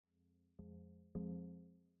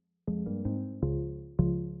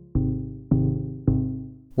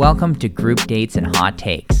Welcome to Group Dates and Hot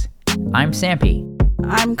Takes. I'm Sampy.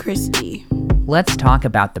 I'm Christy. Let's talk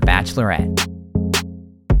about The Bachelorette.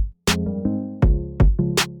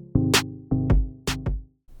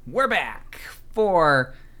 We're back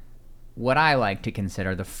for what I like to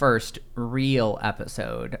consider the first real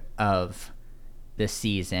episode of the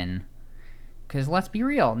season. Because let's be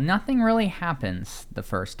real, nothing really happens the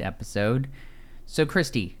first episode. So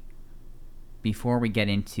Christy, before we get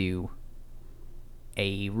into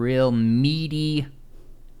a real meaty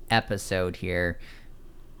episode here,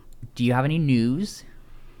 do you have any news?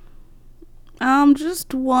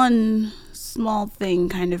 Just one small thing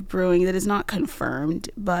kind of brewing that is not confirmed,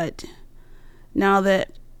 but now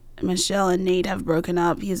that Michelle and Nate have broken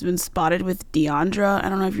up, he has been spotted with Deandra. I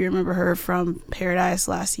don't know if you remember her from Paradise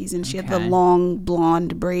last season. She had the long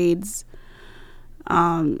blonde braids.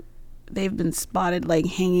 They've been spotted like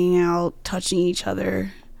hanging out, touching each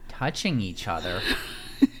other. Touching each other?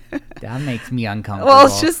 That makes me uncomfortable. Well,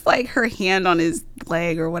 it's just like her hand on his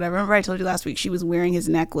leg or whatever. Remember I told you last week she was wearing his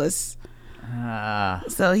necklace.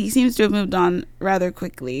 So he seems to have moved on rather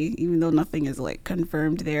quickly, even though nothing is like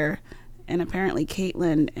confirmed there. And apparently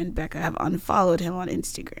Caitlyn and Becca have unfollowed him on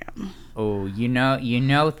Instagram. Oh, you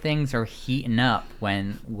know things are heating up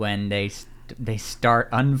when they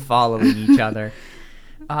start unfollowing each other.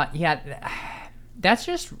 That's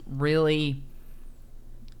just really,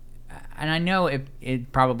 and I know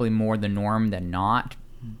it probably more the norm than not,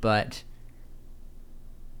 but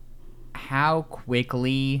how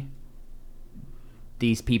quickly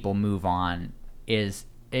these people move on it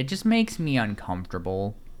just makes me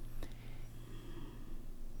uncomfortable.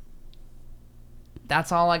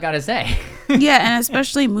 That's all I gotta say. Yeah, and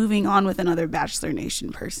especially moving on with another Bachelor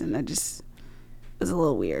Nation person. That just was a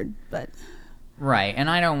little weird, but... Right, and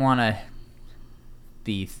I don't want to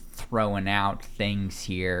be throwing out things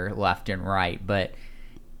here left and right, but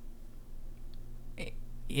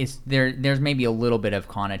there's maybe a little bit of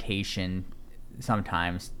connotation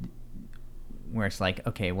sometimes where it's like,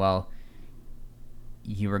 okay, well,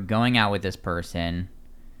 you were going out with this person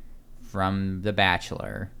from The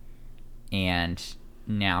Bachelor, and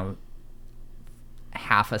now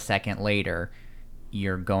half a second later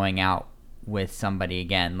you're going out with somebody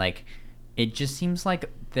again. Like, it just seems like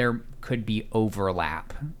there could be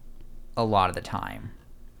overlap a lot of the time.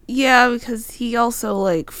 Yeah, because he also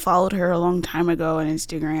like followed her a long time ago on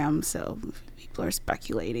Instagram, so people are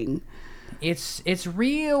speculating. It's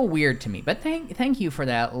real weird to me, but thank you for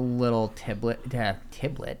that little tidbit.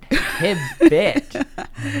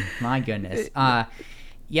 My goodness.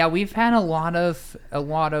 Yeah, we've had a lot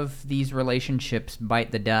of these relationships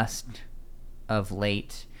bite the dust of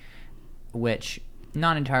late, which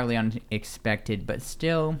not entirely unexpected, but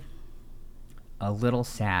still a little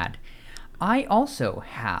sad. I also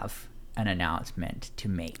have an announcement to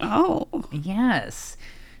make. Oh. Yes.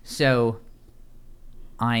 So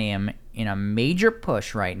I am in a major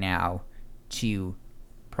push right now to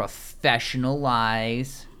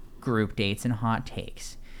professionalize group dates and hot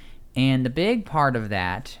takes. And the big part of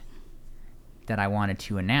that I wanted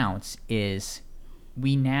to announce is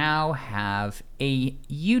we now have a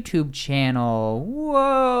YouTube channel.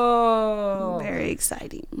 Whoa! Very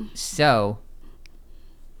exciting. So,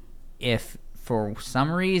 if for some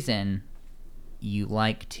reason you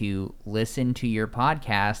like to listen to your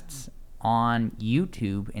podcasts on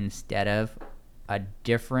YouTube instead of a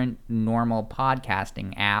different normal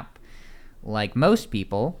podcasting app like most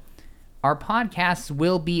people, our podcasts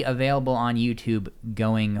will be available on YouTube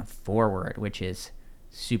going forward, which is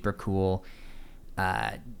super cool.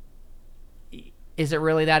 Is it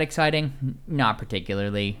really that exciting? Not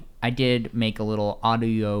particularly. I did make a little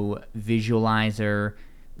audio visualizer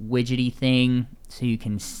widgety thing so you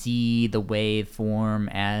can see the waveform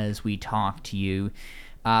as we talk to you.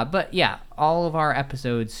 But yeah, all of our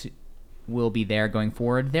episodes will be there going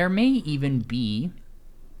forward. There may even be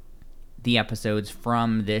the episodes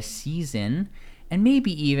from this season, and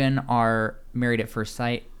maybe even our Married at First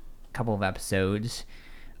Sight couple of episodes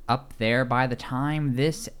up there by the time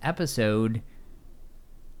this episode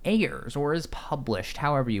airs or is published,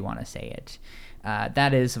 however you want to say it.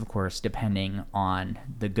 That is, of course, depending on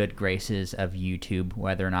the good graces of YouTube,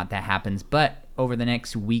 whether or not that happens. But over the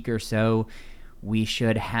next week or so, we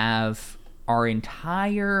should have our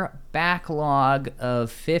entire backlog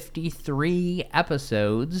of 53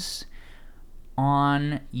 episodes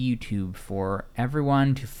on YouTube for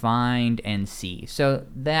everyone to find and see. So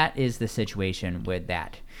that is the situation with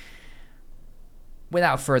that.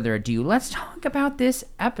 Without further ado, let's talk about this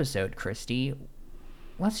episode, Christy.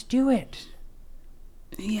 Let's do it.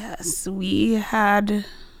 Yes, we had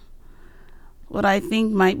what I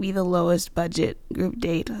think might be the lowest budget group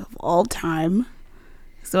date of all time.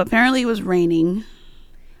 So apparently it was raining.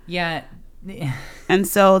 Yeah. And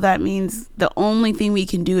so that means the only thing we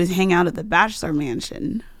can do is hang out at the bachelor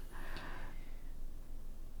mansion.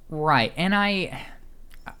 Right. And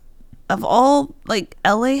Of all, like,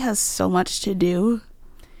 LA has so much to do.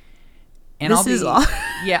 And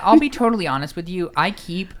I'll be totally honest with you. I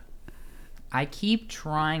keep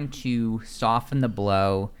trying to soften the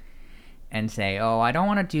blow and say, oh, I don't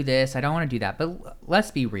want to do this, I don't want to do that. But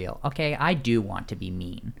let's be real, okay? I do want to be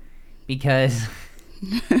mean because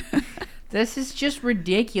this is just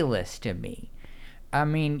ridiculous to me. I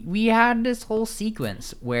mean, we had this whole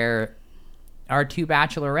sequence where our two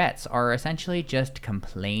bachelorettes are essentially just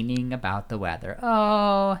complaining about the weather.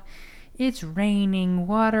 Oh, it's raining.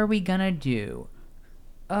 What are we gonna do?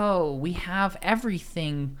 Oh, we have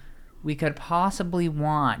everything we could possibly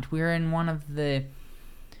want. We're in one of the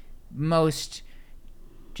most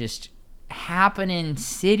just happening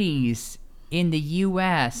cities in the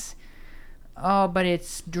U.S. Oh, but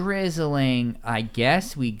it's drizzling. I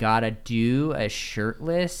guess we gotta do a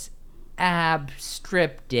shirtless ab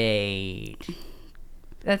strip date.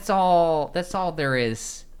 That's all there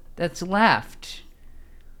is that's left.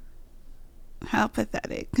 How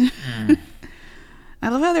pathetic. I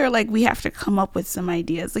love how they're like, we have to come up with some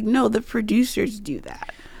ideas. Like, no, the producers do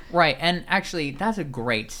that. Right, and actually, that's a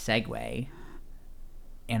great segue.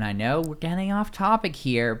 And I know we're getting off topic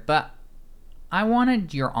here, but I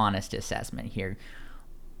wanted your honest assessment here.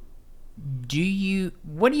 What do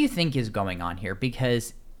you think is going on here?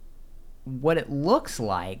 Because what it looks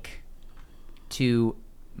like to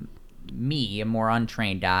me, a more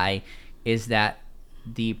untrained eye, is that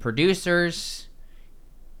the producers,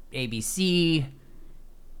 ABC,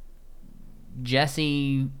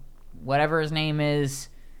 Jesse, whatever his name is,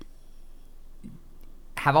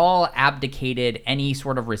 have all abdicated any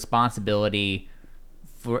sort of responsibility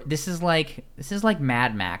for this is like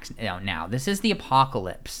Mad Max now. This is the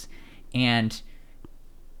apocalypse and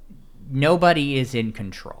nobody is in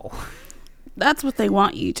control. That's what they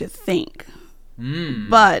want you to think.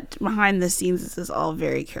 But behind the scenes, this is all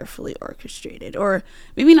very carefully orchestrated. Or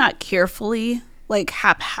maybe not carefully, like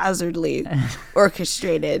haphazardly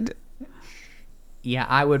orchestrated. Yeah,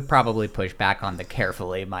 I would probably push back on the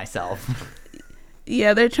carefully myself.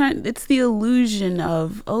 Yeah, it's the illusion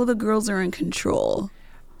of, oh, the girls are in control.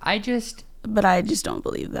 But I just don't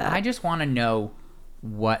believe that. I just want to know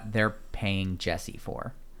what they're paying Jesse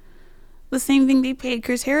for. The same thing they paid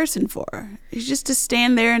Chris Harrison for. It's just to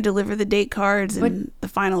stand there and deliver the date cards in the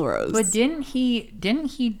final rows. But didn't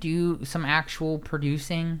he do some actual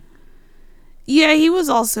producing? Yeah, he was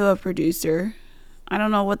also a producer. I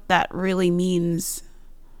don't know what that really means,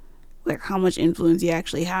 like how much influence he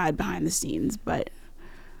actually had behind the scenes, but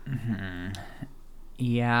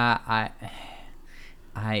yeah,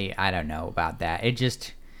 I don't know about that.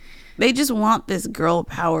 They just want this girl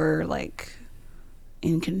power, like,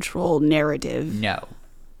 in control narrative. No,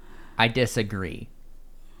 I disagree.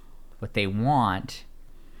 What they want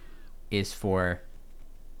is for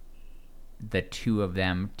the two of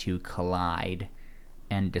them to collide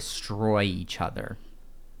and destroy each other.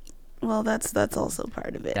 Well, that's also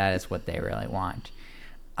part of it. That is what they really want.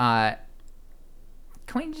 Can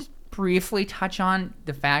we just briefly touch on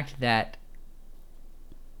the fact that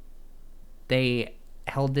they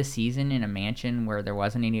held this season in a mansion where there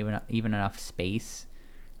wasn't even enough space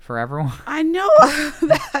for everyone? I know.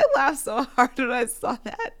 I laughed so hard when I saw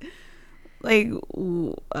that. Like,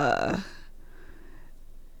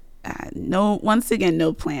 once again,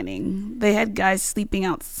 no planning. They had guys sleeping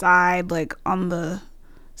outside, like on the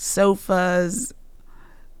sofas.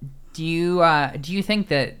 Do you think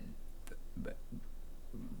that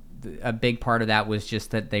a big part of that was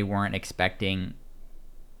just that they weren't expecting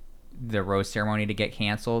the rose ceremony to get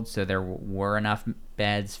canceled, so there were enough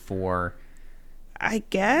beds for, I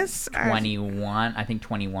guess, 21? I think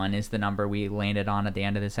 21 is the number we landed on at the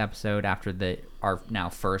end of this episode after our now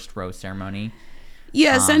first rose ceremony.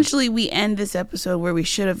 Yeah, essentially we end this episode where we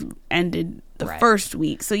should have ended the first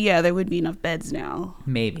week. So yeah, there would be enough beds now.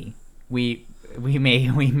 Maybe. We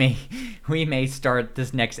may start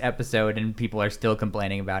this next episode and people are still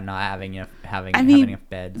complaining about not having enough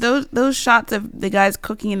beds. Those shots of the guys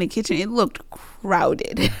cooking in the kitchen, it looked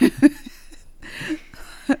crowded.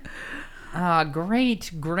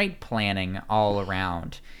 Great planning all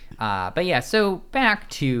around. But yeah, so back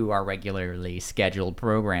to our regularly scheduled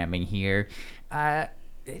programming here. I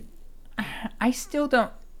still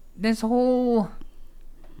don't. This whole,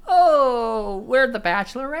 we're the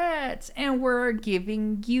bachelorettes and we're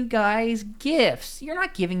giving you guys gifts. You're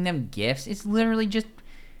not giving them gifts. It's literally just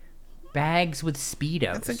bags with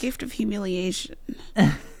Speedos. It's a gift of humiliation.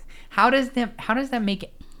 How does that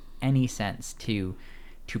make any sense to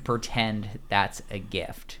pretend that's a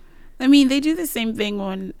gift? I mean, they do the same thing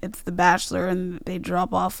when it's The Bachelor and they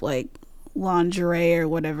drop off like lingerie or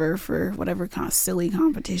whatever for whatever kind of silly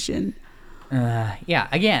competition. Yeah,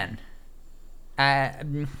 again,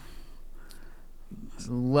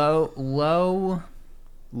 low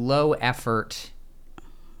effort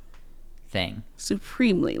thing.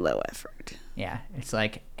 Supremely low effort. Yeah, it's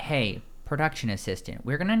like, hey, production assistant,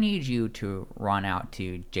 we're gonna need you to run out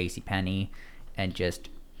to JCPenney and just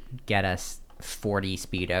get us 40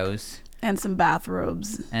 Speedos And some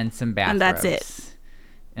bathrobes. and that's it.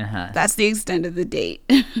 Uh-huh. That's the extent of the date.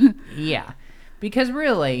 Yeah, because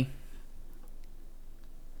really,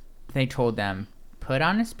 they told them, put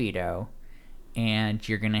on a Speedo, and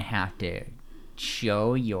you're gonna have to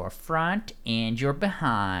show your front and your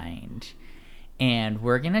behind, and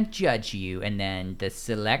we're gonna judge you, and then the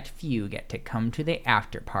select few get to come to the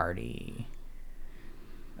after party.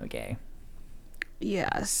 Okay.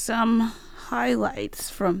 Yeah, some highlights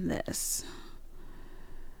from this.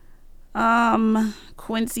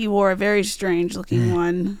 Quincy wore a very strange looking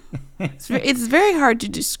one. It's very hard to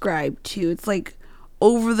describe too. It's like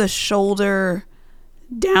over the shoulder,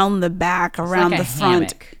 down the back, around like the a front.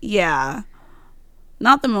 hammock. Yeah.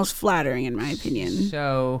 Not the most flattering in my opinion.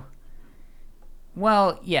 So,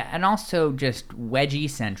 well, yeah, and also just wedgie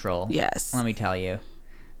central. Yes. Let me tell you.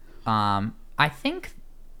 I think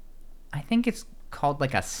it's called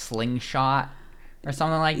like a slingshot or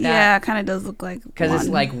something like that. Yeah, it kind of does look like Because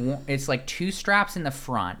one. it's like two straps in the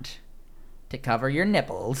front to cover your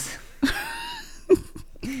nipples,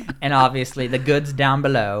 and obviously the goods down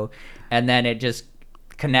below, and then it just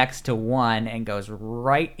connects to one and goes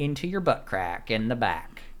right into your butt crack in the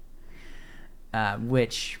back,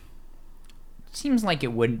 which seems like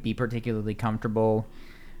it wouldn't be particularly comfortable.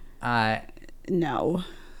 No.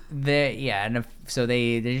 So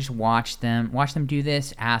they just watch them do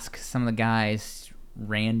this, ask some of the guys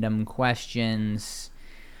random questions.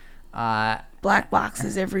 Black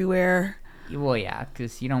boxes everywhere. Well, yeah,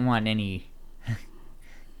 because you don't want any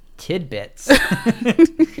tidbits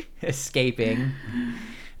escaping.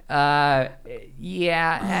 Yeah.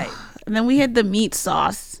 And then we had the meat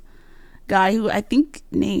sauce guy who I think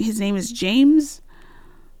his name is James.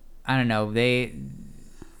 I don't know. They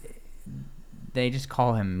just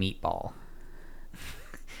call him Meatball.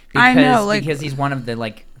 I know, like, because he's one of the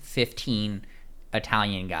like 15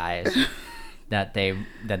 Italian guys that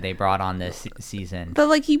they brought on this season. But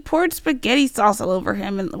like he poured spaghetti sauce all over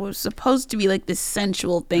him and it was supposed to be like this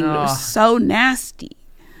sensual thing. But it Ugh. was so nasty.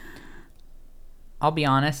 I'll be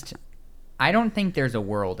honest, I don't think there's a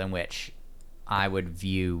world in which I would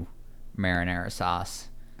view marinara sauce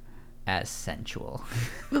as sensual.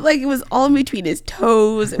 But like it was all in between his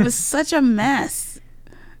toes. It was such a mess.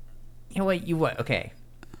 You know what? Okay.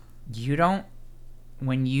 You don't,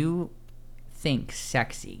 when you think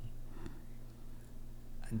sexy,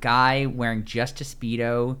 a guy wearing just a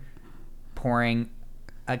Speedo pouring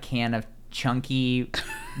a can of chunky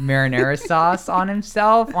marinara sauce on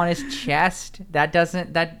himself, on his chest,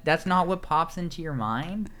 that's not what pops into your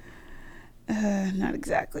mind? Not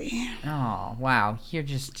exactly. Oh, wow.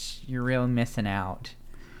 You're really missing out.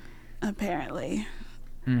 Apparently.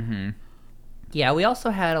 Mm-hmm. Yeah, we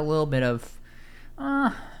also had a little bit of,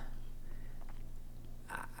 I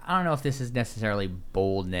don't know if this is necessarily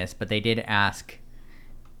boldness, but they did ask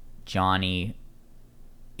Johnny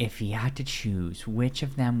if he had to choose, which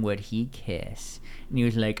of them would he kiss? And he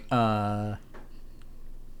was like,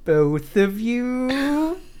 both of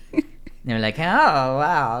you? They were like, oh,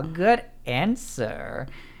 wow, good answer.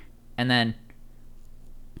 And then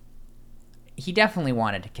he definitely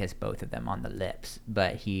wanted to kiss both of them on the lips,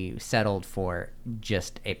 but he settled for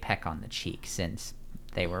just a peck on the cheek since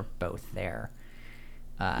they were both there.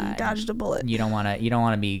 You dodged a bullet. You don't want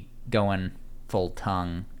to be going full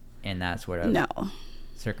tongue in that sort of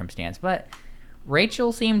circumstance. But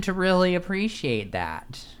Rachel seemed to really appreciate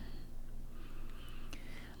that.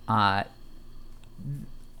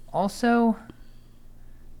 Also,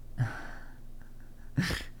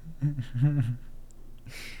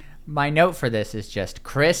 my note for this is just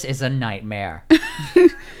Chris is a nightmare.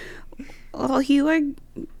 Well, he like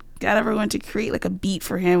got everyone to create like a beat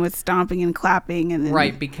for him with stomping and clapping, and then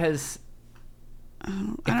Right, because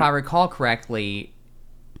if I recall correctly,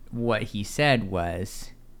 what he said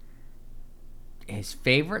was his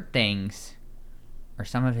favorite things, or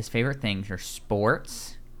some of his favorite things, are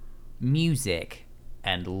sports, music,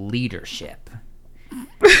 and leadership.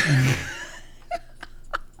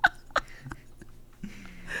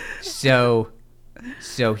 So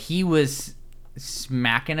So he was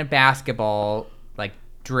smacking a basketball, like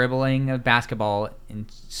dribbling a basketball in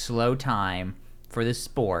slow time for the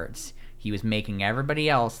sports. He was making everybody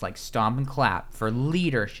else like stomp and clap for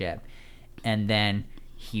leadership. And then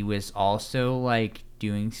he was also like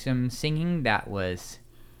doing some singing that was,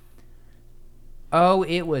 oh,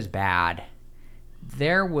 it was bad.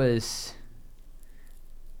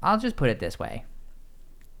 I'll just put it this way.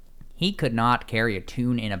 He could not carry a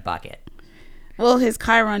tune in a bucket. Well, his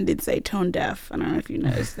chyron did say tone deaf. I don't know if you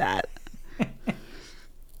noticed that.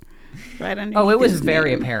 Right underneath Oh, it was his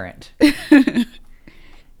very name. apparent.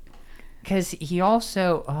 Because he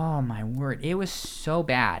also, oh my word, it was so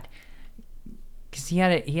bad. Because he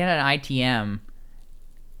had an ITM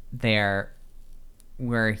there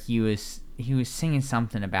where he was singing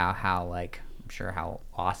something about how, like, I'm sure how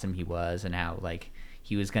awesome he was and how, like,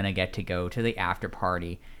 he was gonna get to go to the after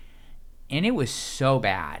party, and it was so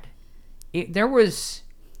bad. There was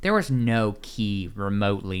no key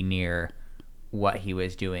remotely near what he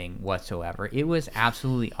was doing whatsoever. It was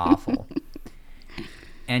absolutely awful.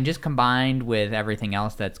 And just combined with everything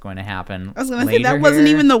else that's going to happen, I was going to say that wasn't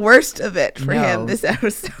even the worst of it for No. him this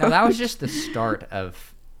episode. No, that was just the start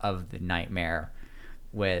of the nightmare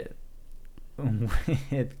with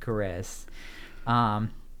Chris. And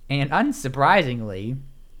unsurprisingly,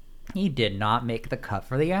 he did not make the cut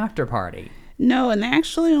for the after party. No, and they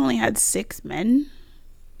actually only had 6 men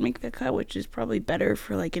make the cut, which is probably better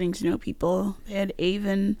for like getting to know people. They had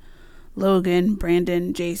Avon, Logan,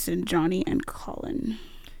 Brandon, Jason, Johnny, and Colin.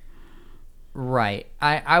 Right.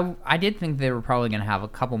 I did think they were probably going to have a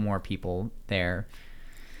couple more people there.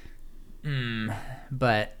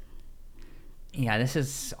 But yeah, this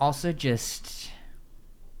is also just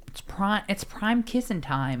it's prime kissing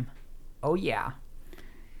time. Oh yeah.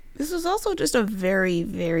 This was also just a very,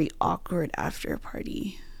 very awkward after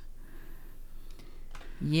party.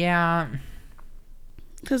 Yeah.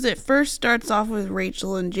 Because it first starts off with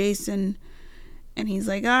Rachel and Jason, and he's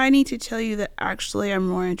like, I need to tell you that actually I'm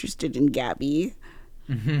more interested in Gabby.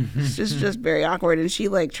 It's just very awkward, and she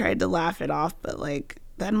like tried to laugh it off, but like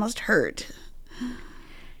that must hurt.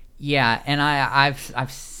 Yeah, and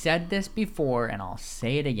I've said this before, and I'll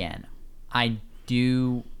say it again. I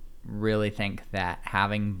do really think that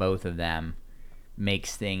having both of them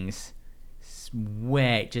makes things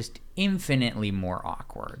way just infinitely more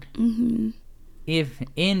awkward. Mm-hmm. If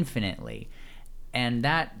infinitely, and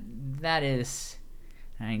that is,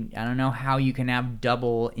 I don't know how you can have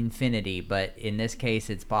double infinity, but in this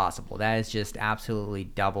case it's possible. That is just absolutely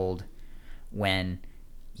doubled when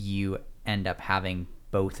you end up having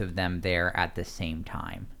both of them there at the same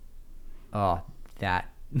time. Oh,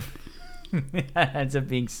 that ends up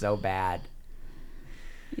being so bad.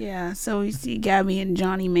 Yeah, so we see Gabby and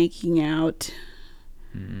Johnny making out.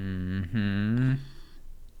 Mm-hmm.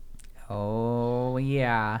 Oh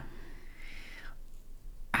yeah.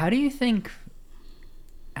 How do you think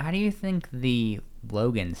the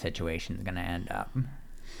Logan situation is gonna end up?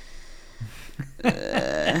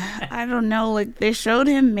 I don't know, like they showed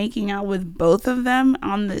him making out with both of them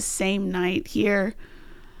on the same night here,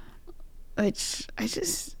 which I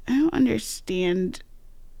don't understand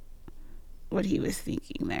what he was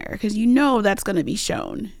thinking there, because you know that's going to be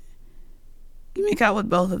shown. You make out with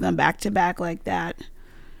both of them back to back like that,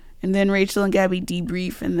 and then Rachel and Gabby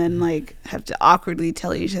debrief and then like have to awkwardly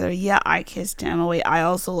tell each other, yeah, I kissed him, oh wait, I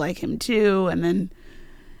also like him too, and then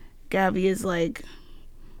Gabby is like,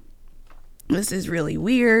 this is really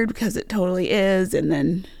weird because it totally is, and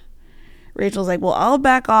then Rachel's like, well, I'll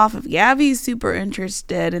back off if Gabby's super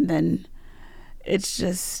interested, and then it's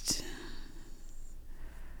just,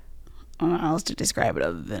 I don't know how else to describe it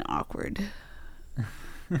other than awkward.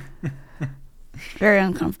 Very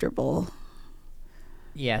uncomfortable.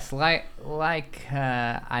 Yes, like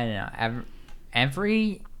I don't know,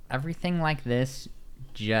 everything like this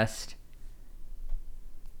just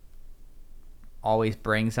always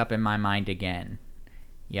brings up in my mind again.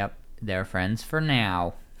 Yep, they're friends for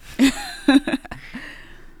now.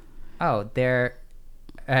 Oh, they're.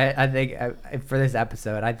 I think for this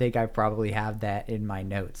episode, I think I probably have that in my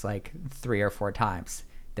notes like 3 or 4 times.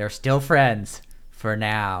 They're still friends for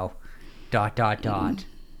now. ...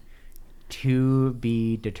 To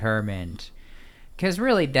be determined. Because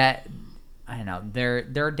really, that I don't know.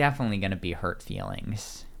 There are definitely going to be hurt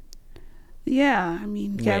feelings. Yeah, I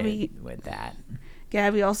mean, Gabby with that.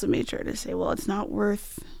 Gabby also made sure to say, well, it's not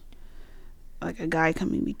worth like a guy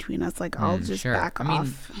coming between us. Like, I'll just back off. I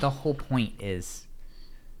mean, the whole point is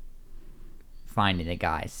finding a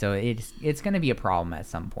guy, so it's going to be a problem at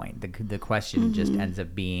some point. The question just ends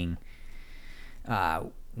up being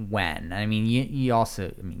when. I mean, you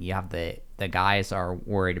also, I mean, you have the the guys are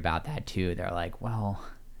worried about that too. They're like, well,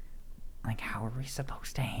 like, how are we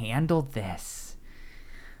supposed to handle this?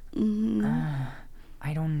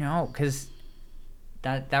 I don't know, because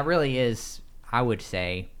that really is, I would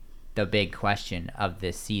say, the big question of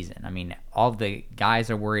this season. I mean, all the guys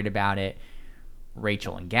are worried about it.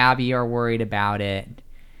 Rachel and Gabby are worried about it.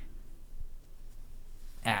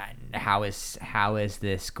 And how is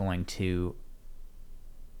this going to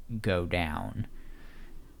go down?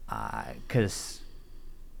 Because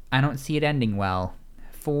I don't see it ending well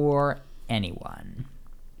for anyone.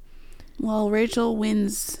 Well, Rachel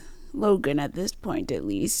wins Logan at this point, at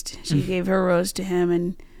least. She gave her rose to him,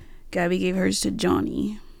 and Gabby gave hers to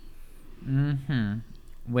Johnny.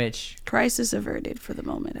 Which, crisis averted for the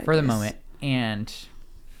moment, I for the guess. moment. And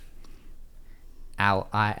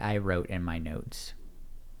I wrote in my notes,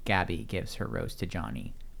 Gabby gives her rose to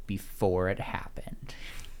Johnny before it happened.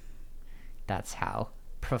 That's how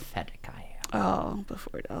prophetic I am. Oh,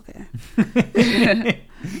 before it, okay.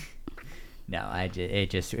 No,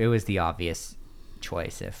 it was the obvious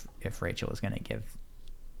choice if Rachel was going to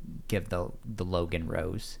give the Logan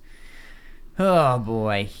rose. Oh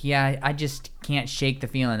boy, yeah, I just can't shake the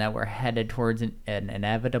feeling that we're headed towards an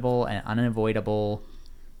inevitable and unavoidable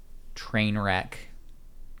train wreck.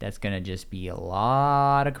 That's going to just be a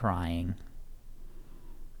lot of crying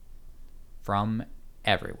from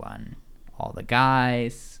everyone. All the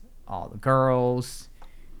guys, all the girls,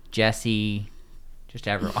 Jesse, just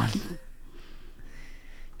everyone.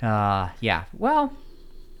 Yeah, well,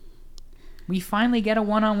 we finally get a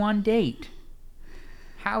one-on-one date.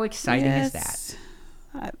 How exciting is that?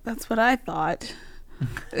 That's what I thought.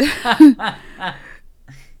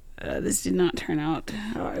 This did not turn out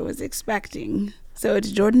how I was expecting. So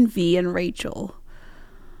it's Jordan V and Rachel.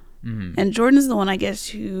 And Jordan is the one, I guess,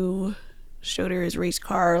 who showed her his race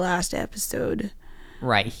car last episode.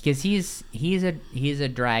 Right, because he's a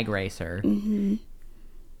drag racer,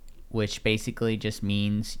 which basically just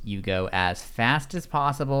means you go as fast as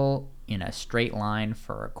possible in a straight line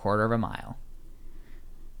for a quarter of a mile.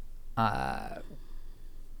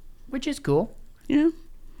 Which is cool. Yeah.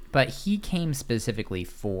 But he came specifically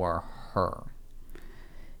for her.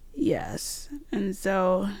 Yes. And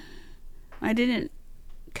so I didn't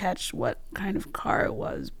catch what kind of car it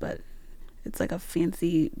was, but it's like a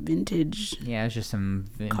fancy vintage. Yeah, it's just some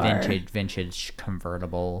car. vintage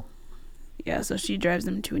convertible. Yeah, so she drives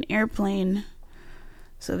them to an airplane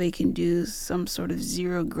so they can do some sort of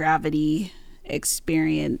zero gravity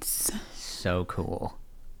experience. So cool.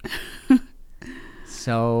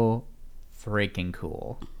 So freaking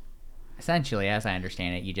cool. Essentially, as I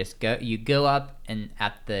understand it, you go up, and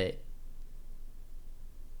at the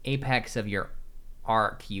apex of your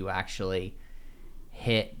arc, you actually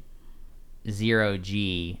hit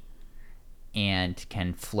 0G and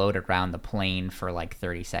can float around the plane for like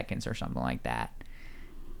 30 seconds or something like that.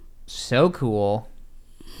 So cool.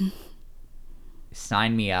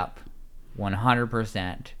 Sign me up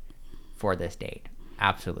 100% for this date.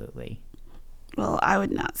 Absolutely. Well, I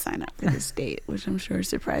would not sign up for this date, which I'm sure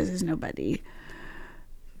surprises nobody.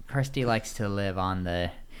 Kirsty likes to live on the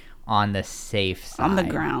safe side. On the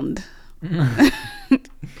ground.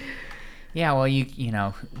 Yeah, well, you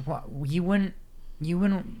know, you wouldn't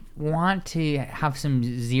want to have some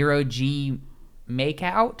 0G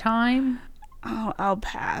make-out time? Oh, I'll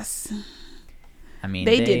pass. I mean,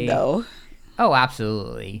 they did, though. Oh,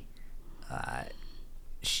 absolutely.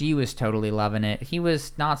 She was totally loving it. He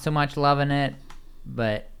was not so much loving it,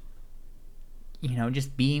 but, you know,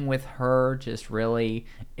 just being with her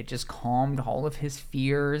it just calmed all of his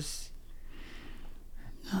fears.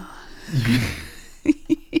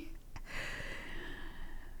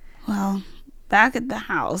 Well, back at the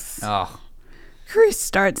house, Oh, Chris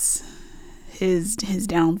starts his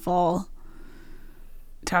downfall,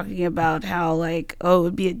 talking about how, like, oh, it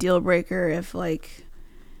would be a deal breaker if, like,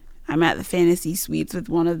 I'm at the fantasy suites with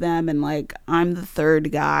one of them and, like, I'm the third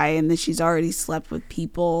guy and then she's already slept with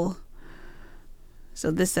people. So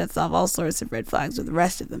this sets off all sorts of red flags with the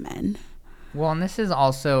rest of the men. well, and this is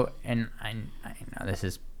also, and I know this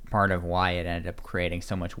is part of why it ended up creating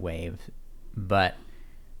so much wave, but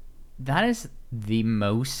that is the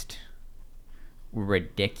most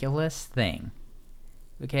ridiculous thing.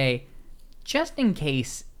 Okay, just in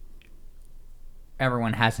case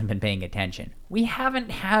everyone hasn't been paying attention, we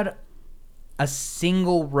haven't had a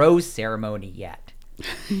single rose ceremony yet.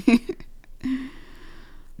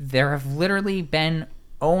 There have literally been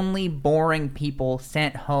only boring people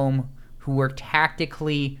sent home who were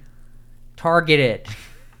tactically targeted.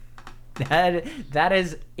 That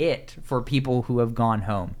is it for people who have gone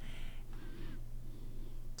home.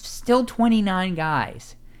 Still 29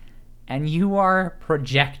 guys. and you are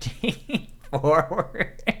projecting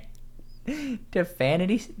forward to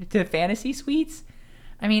fantasy suites.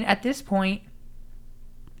 I mean, at this point,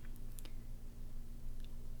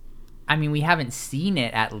 I mean, we haven't seen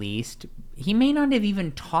it, at least. He may not have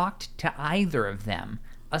even talked to either of them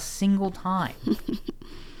a single time.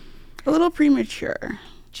 A little premature.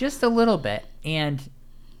 Just a little bit. And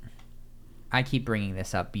I keep bringing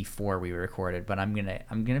this up before we recorded, but I'm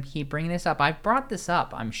gonna keep bringing this up. I've brought this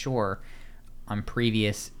up, I'm sure, on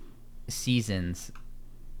previous seasons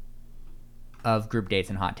of Group Dates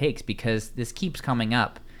and Hot Takes, because this keeps coming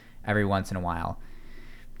up every once in a while.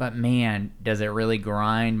 But man, does it really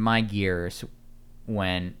grind my gears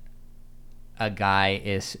when a guy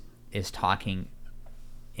is talking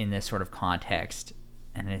in this sort of context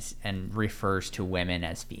and refers to women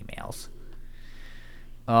as females.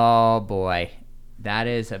 Oh boy, that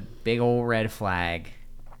is a big old red flag.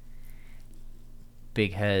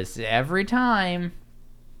 Because every time,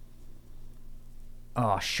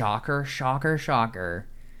 oh, shocker,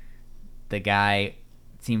 the guy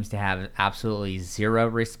seems to have absolutely zero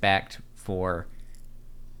respect for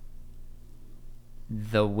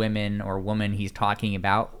the women or woman he's talking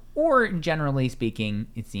about, or generally speaking,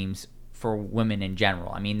 it seems, for women in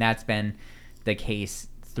general. I mean, that's been the case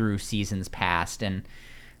through seasons past, and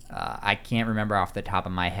I can't remember off the top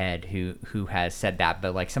of my head who has said that,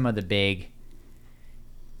 but like some of the big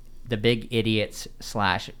idiots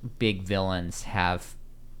 / big villains have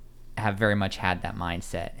very much had that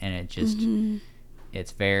mindset, and it just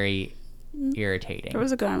it's very irritating. There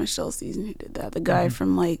was a guy on Michelle's season who did that. The guy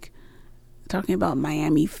from like talking about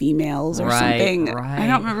Miami females or something. Right. I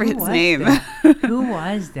don't remember his name. Who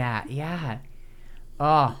was that? Yeah.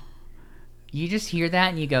 Oh, you just hear that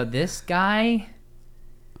and you go, this guy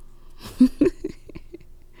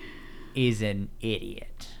is an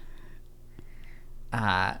idiot.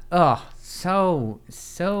 So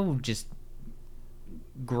just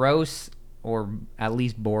gross, or at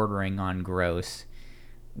least bordering on gross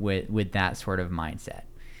with that sort of mindset.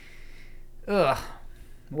 Ugh,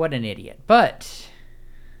 what an idiot. But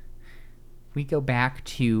we go back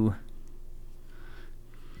to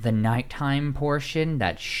the nighttime portion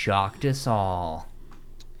that shocked us all.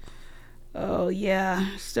 Oh,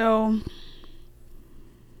 yeah. So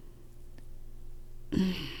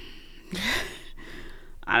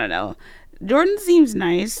I don't know. Jordan seems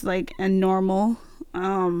nice, like, and normal.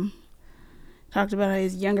 Talked about how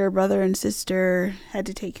his younger brother and sister had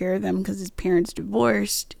to take care of them because his parents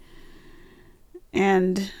divorced.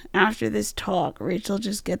 And after this talk, Rachel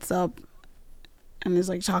just gets up and is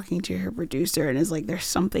like talking to her producer and is like, there's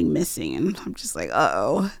something missing. And I'm just like,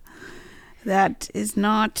 uh-oh. That is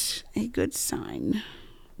not a good sign.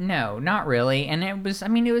 No, not really. And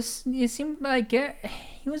it seemed like it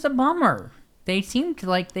was a bummer. They seemed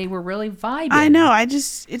like they were really vibing. I know. I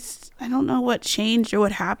don't know what changed or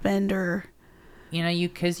what happened, or, you know,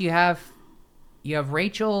 because you have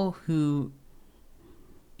Rachel who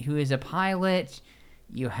is a pilot.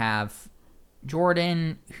 You have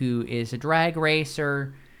Jordan, who is a drag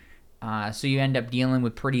racer. So you end up dealing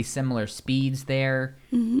with pretty similar speeds there.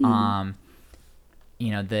 Mm-hmm. You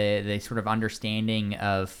know, the sort of understanding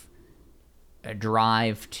of a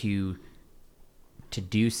drive to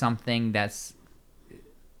do something that's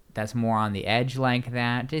more on the edge like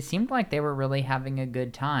that. It seemed like they were really having a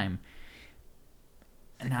good time.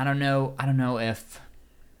 And I don't know if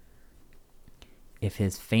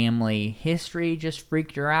his family history just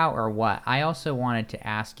freaked her out or what. I also wanted to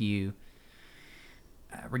ask you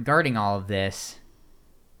regarding all of this.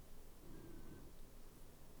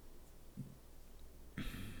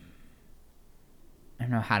 I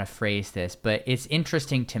don't know how to phrase this, but it's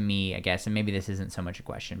interesting to me, I guess, and maybe this isn't so much a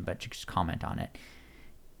question, but just comment on it.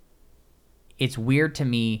 It's weird to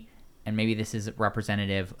me, and maybe this is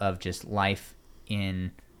representative of just life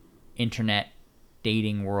in internet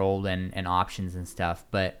dating world and options and stuff,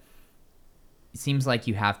 but it seems like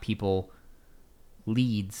you have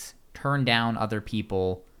leads turn down other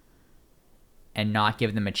people and not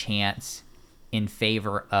give them a chance in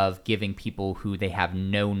favor of giving people who they have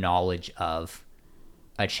no knowledge of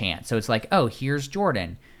a chance. So it's like, oh, here's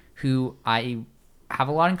Jordan, who I have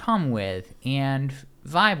a lot in common with and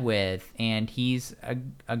vibe with, and he's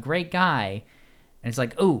a great guy. And it's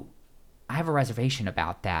like, oh, I have a reservation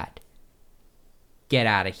about that. Get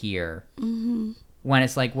out of here. Mm-hmm. When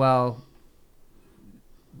it's like, well,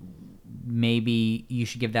 maybe you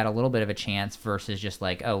should give that a little bit of a chance versus just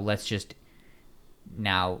like, oh, let's just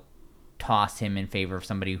now toss him in favor of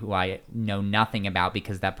somebody who I know nothing about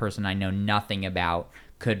because that person I know nothing about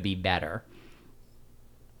could be better.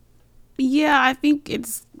 Yeah, I think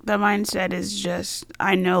it's the mindset is just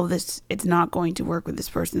I know this it's not going to work with this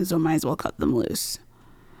person, so might as well cut them loose.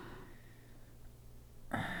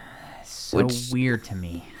 So Which weird to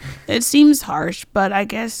me. it seems harsh, but I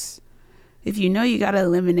guess if you know you got to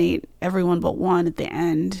eliminate everyone but one at the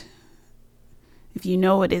end, if you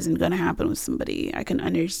know it isn't going to happen with somebody, I can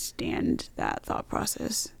understand that thought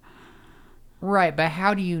process Right, but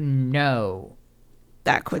how do you know?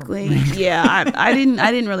 that quickly. Yeah, I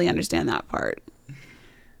didn't really understand that part.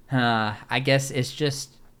 I guess it's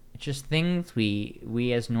just things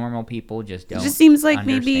we as normal people just don't. It just seems like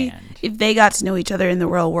maybe understand. if they got to know each other in the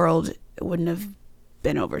real world, it wouldn't have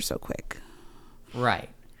been over so quick. Right.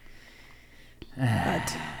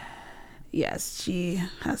 But yes, she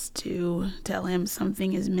has to tell him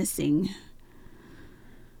something is missing.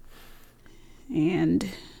 And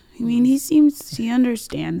I mean, he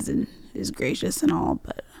understands and is gracious and all,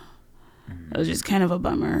 but it was just kind of a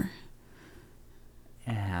bummer.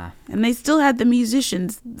 Yeah. And they still had the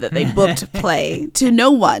musicians that they booked to play to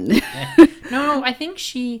no one. No, I think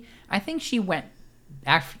she went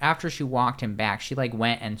after she walked him back. She like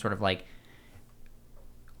went and sort of like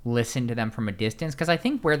listened to them from a distance, because I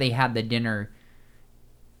think where they had the dinner,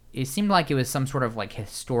 it seemed like it was some sort of like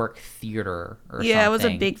historic theater or something. Yeah, it was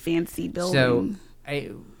a big fancy building.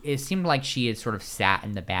 So it seemed like she had sort of sat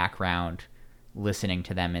in the background listening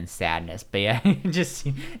to them in sadness. But yeah, it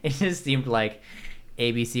just seemed like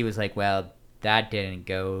ABC was like, well, that didn't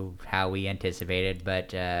go how we anticipated,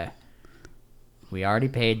 but we already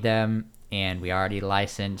paid them and we already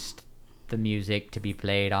licensed the music to be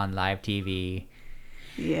played on live TV.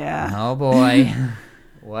 Yeah. Oh boy.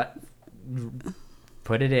 What?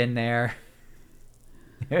 Put it in there.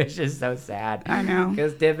 It was just so sad. I know.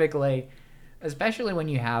 Because typically, especially when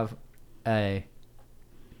you have a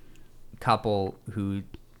couple who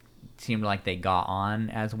seemed like they got on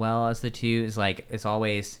as well as the two, is like, it's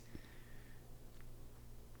always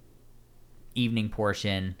evening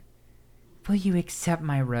portion. Will you accept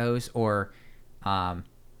my rose? Or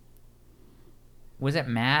was it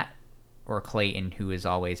Matt or Clayton who is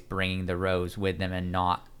always bringing the rose with them and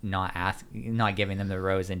not giving them the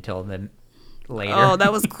rose until the later? Oh,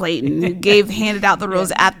 that was Clayton who handed out the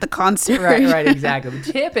rose at the concert. Right, exactly.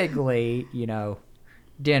 Typically,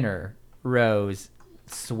 dinner, rose,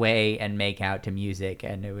 sway, and make out to music,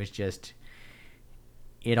 and it was just,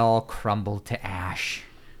 it all crumbled to ash.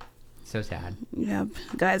 So sad. Yep.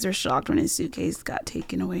 Guys are shocked when his suitcase got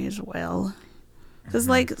taken away as well. Because,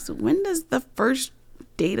 like, so when does the first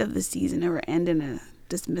date of the season ever end in a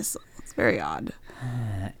dismissal? It's very odd.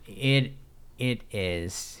 It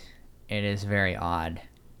is. It is very odd.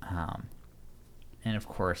 And of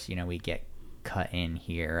course, we get cut in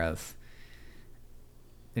here of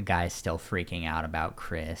the guys still freaking out about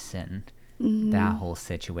Chris and that whole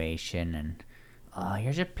situation. And, oh,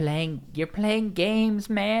 you're playing games,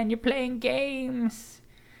 man. You're playing games.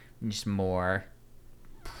 And just more.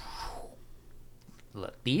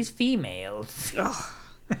 Look, these females.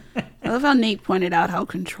 I love how Nate pointed out how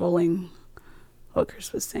controlling what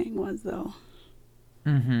Chris was saying was, though.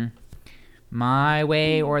 Mm-hmm. My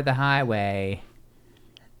way or the highway.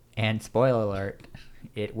 And spoiler alert,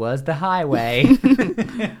 it was the highway.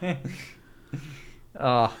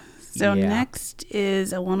 Oh, so yeah. Next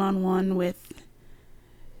is a one-on-one with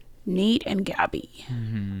Nate and Gabby.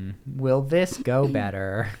 Mm-hmm. Will this go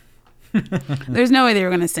better? There's no way they were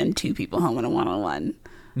going to send two people home in a one-on-one.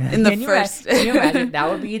 In the first, can you imagine? That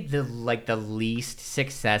would be the least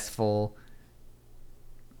successful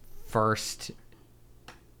first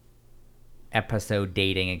episode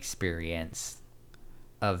dating experience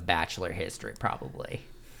of Bachelor history, probably.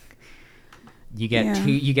 You get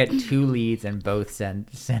two leads and both send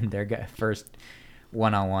their first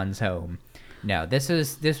one-on-ones home. No, this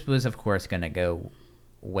was of course going to go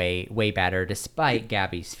way better, despite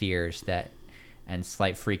Gabby's fears and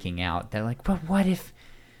slight freaking out. They're like, but what if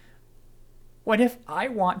I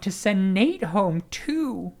want to send Nate home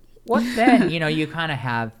too? What then? You kind of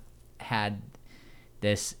have had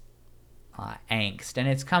this angst, and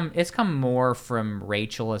it's come more from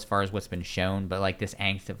Rachel as far as what's been shown, but like this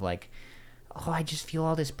angst of like, oh, I just feel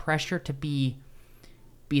all this pressure to be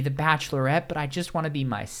the Bachelorette, but I just want to be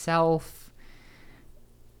myself.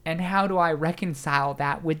 And how do I reconcile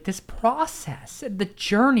that with this process and the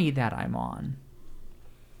journey that I'm on?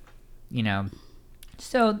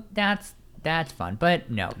 So that's fun. But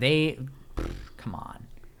no, come on.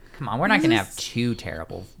 We're not going to have two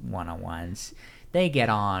terrible one-on-ones. They get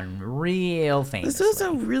on real famously. This was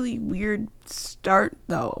a really weird start,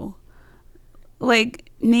 though.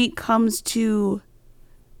 Like, Nate comes to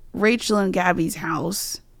Rachel and Gabby's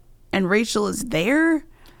house, and Rachel is there.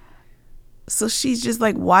 So she's just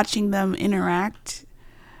like watching them interact.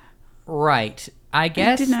 Right. I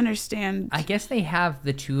didn't understand. I guess they have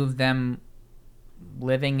the two of them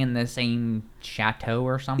living in the same chateau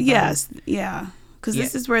or something. Yes, yeah. Because Yeah.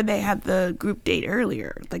 this is where they had the group date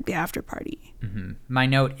earlier, like the after party. My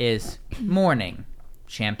note is morning,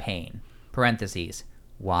 champagne, parentheses,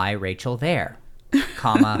 why Rachel there,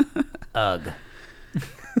 comma, ugh.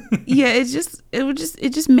 Yeah, it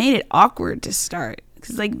just made it awkward to start.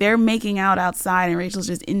 Because like they're making out outside and Rachel's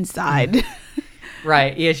just inside.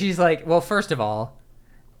 Right. Yeah, she's like, well, first of all,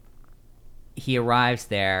 he arrives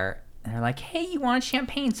there and they're like, hey, you want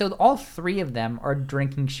champagne? So all three of them are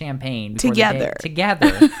drinking champagne before the day-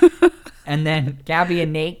 together. And then Gabby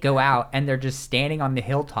and Nate go out and they're just standing on the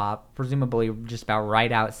hilltop, presumably just about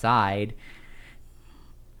right outside,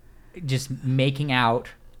 just making out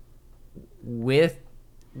with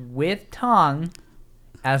tongue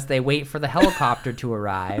as they wait for the helicopter to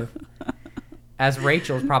arrive. As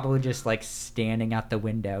Rachel's probably just like standing out the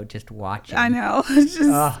window, just watching. I know. It's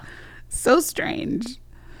just so strange.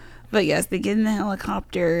 But yes, they get in the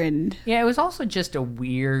helicopter and Yeah, it was also just a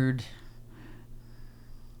weird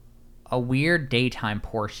daytime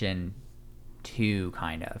portion too,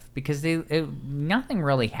 kind of, because nothing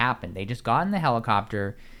really happened. They just got in the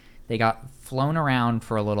helicopter, they got flown around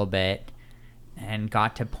for a little bit, and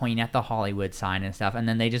got to point at the Hollywood sign and stuff, and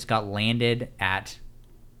then they just got landed at.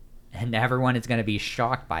 And everyone is going to be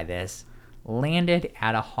shocked by this. Landed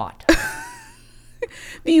at a hot tub.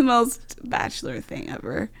 the most Bachelor thing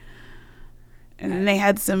ever. And then they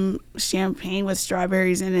had some champagne with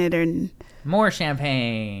strawberries in it, and More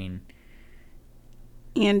champagne.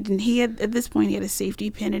 And he had, at this point, he had a safety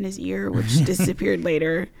pin in his ear, which disappeared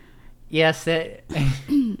later. Yes. I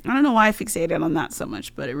don't know why I fixated on that so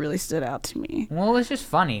much, but it really stood out to me. Well, it was just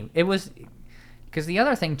funny. It was because the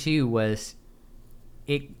other thing too was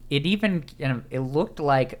it even it looked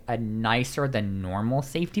like a nicer than normal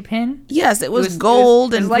safety pin. Yes, it was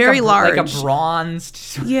gold and like very large, like a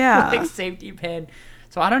bronzed like safety pin.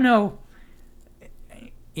 So I don't know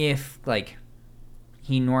if like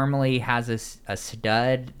he normally has a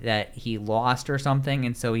stud that he lost or something,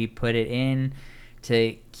 and so he put it in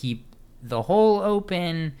to keep the hole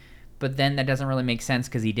open, but then that doesn't really make sense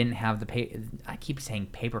because he didn't have I keep saying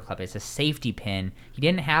paperclip. It's a safety pin. He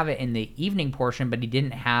didn't have it in the evening portion, but he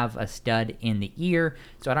didn't have a stud in the ear.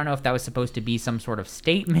 So I don't know if that was supposed to be some sort of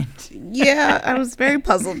statement. Yeah, I was very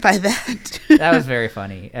puzzled by that. That was very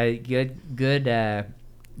funny.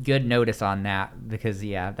 Good notice on that, because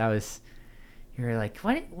that was. You're like,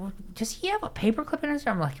 what? Does he have a paperclip in his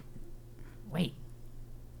ear? I'm like, wait.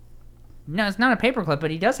 No, it's not a paperclip, but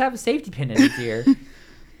he does have a safety pin in his ear.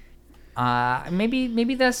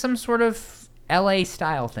 Maybe that's some sort of LA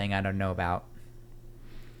style thing I don't know about.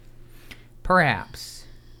 Perhaps.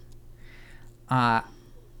 Talk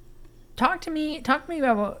to me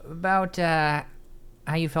about how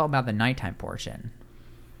you felt about the nighttime portion.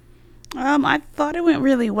 I thought it went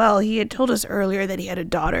really well. He had told us earlier that he had a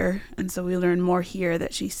daughter, and so we learned more here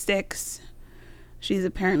that she's 6. She's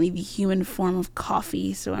apparently the human form of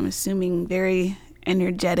coffee, so I'm assuming very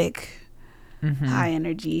energetic, high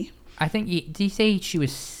energy. I think, did you say she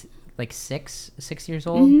was like 6 years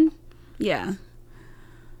old? Mm-hmm. Yeah.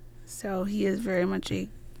 So he is very much a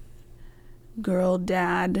girl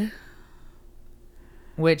dad.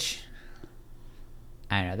 Which,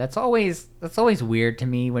 I don't know, that's always weird to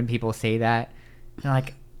me when people say that. They're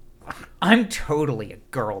like, I'm totally a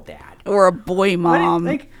girl dad. Or a boy mom.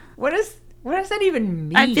 What does that even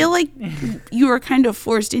mean? I feel like you are kind of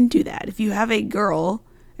forced into that. If you have a girl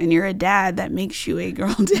and you're a dad, that makes you a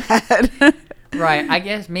girl dad. Right. I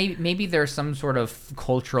guess maybe there's some sort of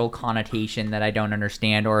cultural connotation that I don't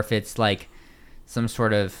understand, or if it's like some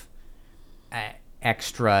sort of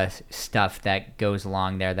extra stuff that goes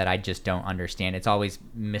along there that I just don't understand. It's always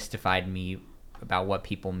mystified me about what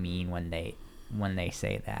people mean when they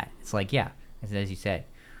say that. It's like, yeah, as you said,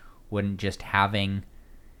 wouldn't just having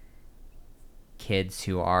kids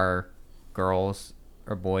who are girls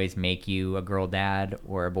or boys make you a girl dad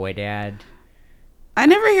or a boy dad? I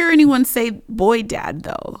never hear anyone say boy dad,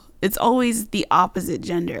 though. It's always the opposite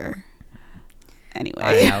gender. Anyway.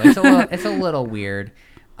 I know. It's a little weird.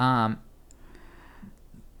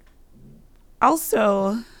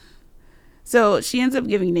 Also, so she ends up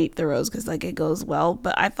giving Nate the rose because, like, it goes well.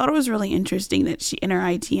 But I thought it was really interesting that she, in her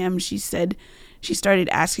ITM, she said she started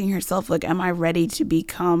asking herself, like, am I ready to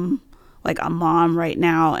become like a mom right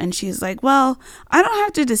now? And she's like, well, I don't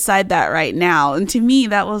have to decide that right now. And to me,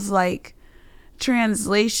 that was like,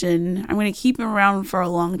 translation, I'm going to keep him around for a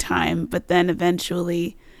long time, but then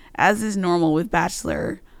eventually, as is normal with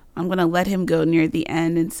Bachelor I'm going to let him go near the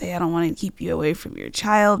end and say, I don't want to keep you away from your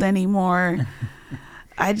child anymore.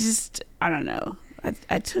 I don't know.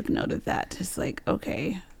 I took note of that. Just like,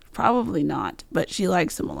 okay, probably not. But she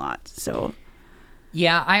likes him a lot. So,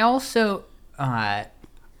 yeah, I also, I'm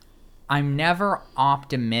never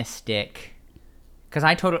optimistic because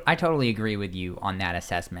I totally agree with you on that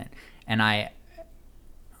assessment. And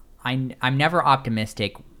I'm never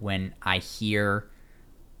optimistic when I hear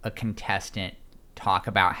a contestant talk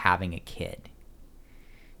about having a kid,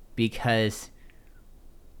 because,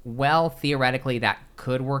 well, theoretically that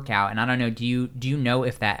could work out. And I don't know, do you know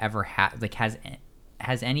if that ever has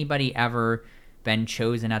anybody ever been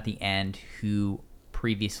chosen at the end who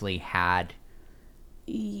previously had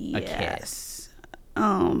a kid?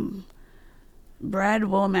 Brad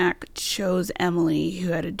Womack chose Emily,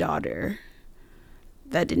 who had a daughter.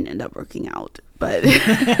 That didn't end up working out, but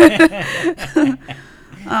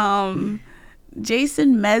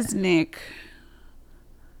Jason Mesnick,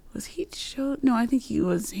 was he chosen? No, I think he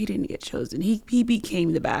didn't get chosen. He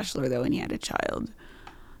became the Bachelor though, and he had a child.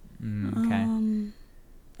 Okay.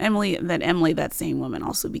 Emily, that same woman,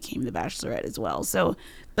 also became the Bachelorette as well. So,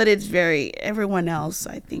 but everyone else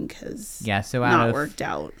I think has not worked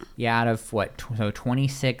out. Yeah, out of what? So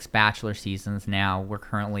 26 Bachelor seasons now. We're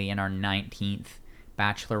currently in our 19th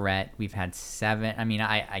Bachelorette. We've had 7. I mean,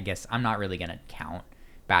 I guess I'm not really gonna count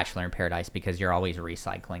Bachelor in Paradise because you're always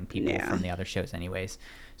recycling people from the other shows anyways.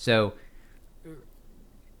 So,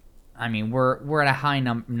 I mean, we're at a high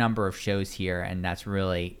number of shows here, and that's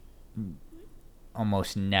really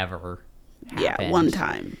almost never happened.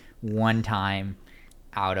 One time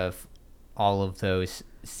out of all of those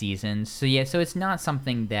seasons. So yeah, so it's not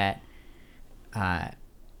something that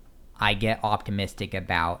I get optimistic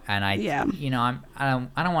about, and I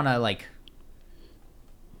don't want to like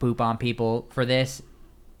poop on people for this,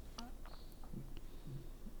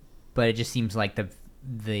 but it just seems like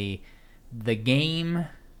the game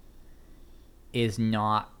is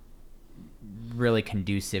not really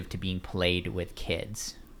conducive to being played with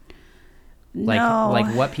kids.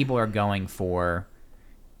 Like what people are going for.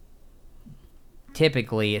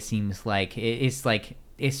 Typically, it seems like it's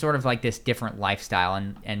sort of like this different lifestyle,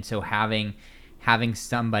 and so having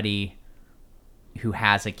somebody who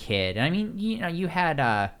has a kid. I mean, you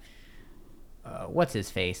had what's his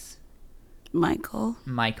face? Michael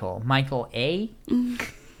A.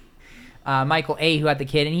 Michael A, who had the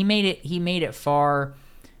kid, and he made it far.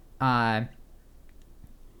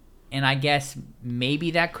 And I guess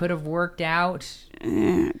maybe that could have worked out.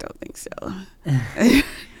 I don't think so.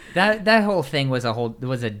 That whole thing was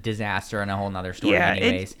a disaster and a whole nother story,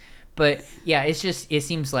 anyways. But yeah, it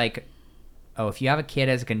seems like, if you have a kid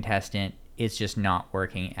as a contestant, it's just not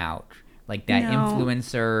working out. Like that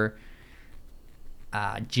influencer,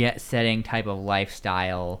 jet setting type of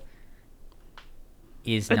lifestyle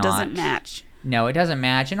it doesn't match. No, it doesn't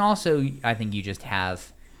match, and also I think you just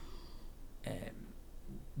have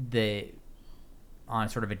on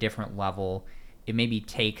sort of a different level. It maybe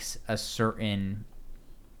takes a certain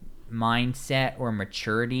mindset or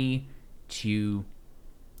maturity to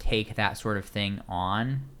take that sort of thing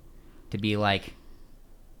on, to be like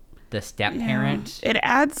the step parent. It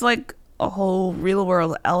adds like a whole real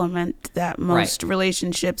world element that most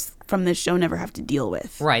relationships from this show never have to deal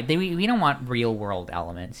with. Right. We don't want real world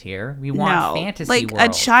elements here. We want fantasy like world.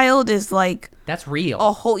 A child is like, that's real.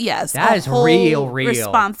 A whole that is real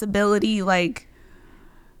responsibility. Like,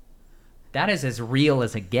 that is as real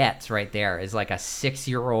as it gets right there. Is like a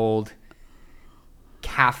 6-year-old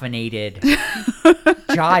caffeinated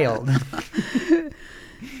child.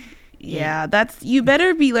 Yeah, you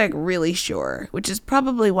better be like really sure, which is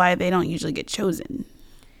probably why they don't usually get chosen.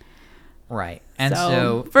 Right. And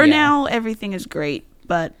so for now, everything is great,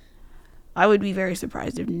 but I would be very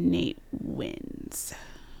surprised if Nate wins.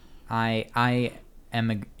 I'm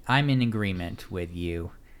in agreement with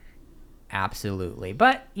you. Absolutely.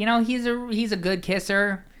 But, he's a good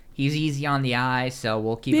kisser. He's easy on the eye, so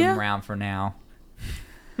we'll keep him around for now.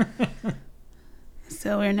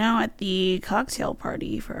 So we're now at the cocktail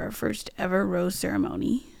party for our first ever rose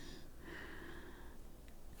ceremony.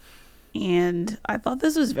 And I thought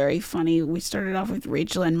this was very funny. We started off with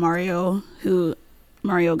Rachel and Mario, who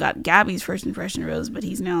Mario got Gabby's first impression rose, but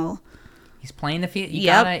he's playing the field.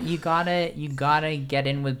 You gotta get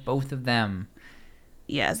in with both of them.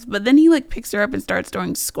 Yes, but then he like picks her up and starts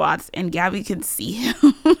doing squats, and Gabby can see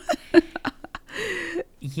him.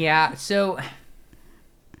 Yeah, so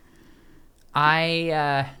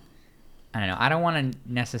I don't know. I don't want to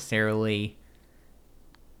necessarily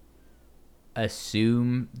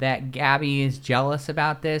assume that Gabby is jealous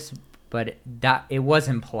about this, but it was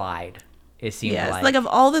implied. It seemed Yes, like of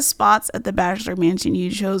all the spots at the Bachelor Mansion, you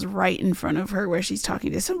chose right in front of her where she's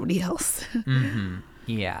talking to somebody else.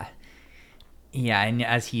 Yeah. Yeah, and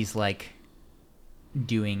as he's like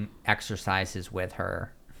doing exercises with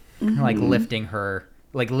her, like lifting her,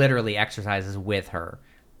 like literally exercises with her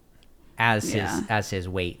as his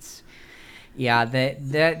weights. Yeah,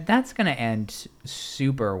 that's gonna end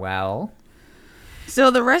super well. So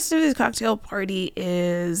the rest of his cocktail party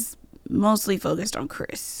is mostly focused on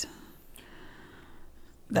Chris.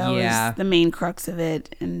 That was the main crux of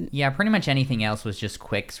it. And yeah, pretty much anything else was just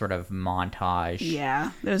quick sort of montage.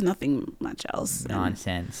 Yeah, there's nothing much else.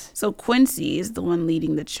 Nonsense. So Quincy is the one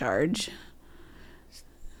leading the charge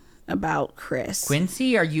about Chris.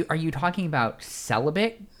 Quincy, are you talking about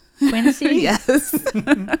celibate Quincy? Yes.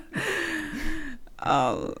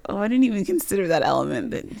 I didn't even consider that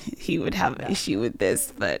element that he would have an issue with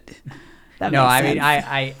this, but that no, makes I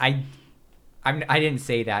sense. mean, I didn't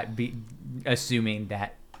say that assuming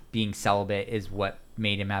that being celibate is what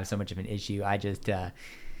made him have so much of an issue. I just had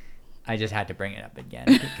to bring it up again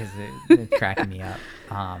because it's cracking me up.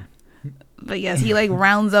 But yes, he like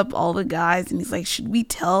rounds up all the guys and he's like, should we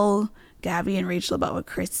tell Gabby and Rachel about what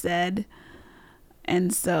Chris said?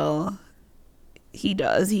 And so he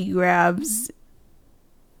does. He grabs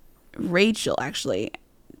Rachel actually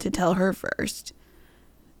to tell her first.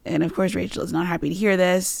 And of course Rachel is not happy to hear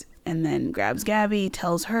this and then grabs Gabby,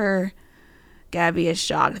 tells her. Gabby is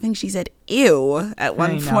shocked. I think she said ew at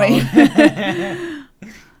one point.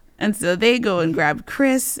 And so they go and grab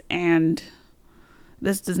Chris and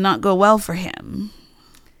this does not go well for him.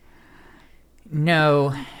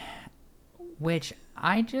 No, which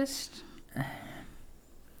I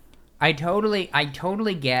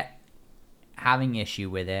totally get having issue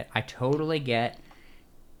with it. I totally get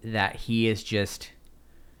that he is just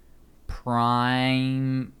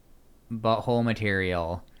prime butthole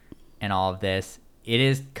material and all of this. It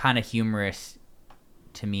is kind of humorous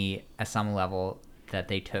to me at some level that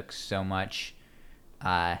they took so much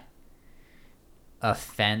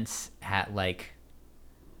offense at like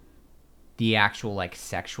the actual like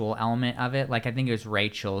sexual element of it. Like I think it was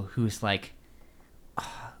Rachel who's like,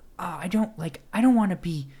 I don't want to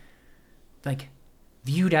be like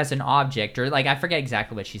viewed as an object, or like I forget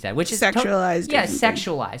exactly what she said, which is sexualized.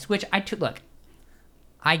 Sexualized, which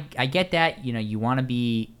I get that, you know, you want to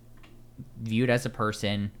be viewed as a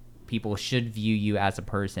person. People should view you as a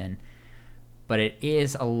person, but it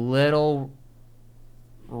is a little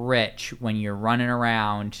rich when you're running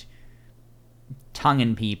around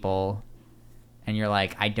tonguing people and you're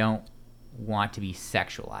like, I don't want to be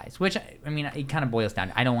sexualized, which I mean, it kind of boils down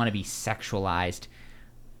to, I don't want to be sexualized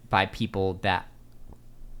by people that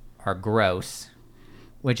are gross,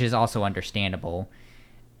 which is also understandable.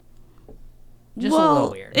 Just a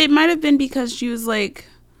little weird. It might have been because she was like,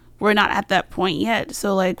 we're not at that point yet.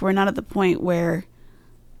 So like, we're not at the point where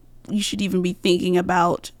you should even be thinking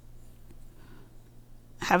about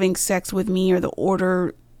having sex with me or the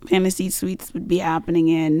order fantasy suites would be happening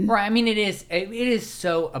in. Right. I mean, it is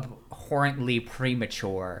so abhorrently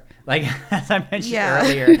premature. Like, as I mentioned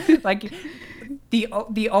earlier, like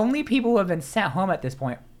the only people who have been sent home at this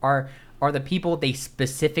point are the people they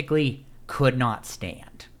specifically could not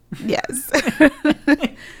stand. Yes.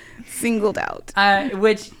 Singled out.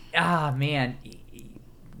 Which, man,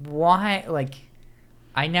 why, like,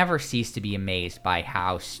 I never cease to be amazed by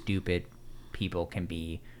how stupid people can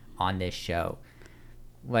be on this show.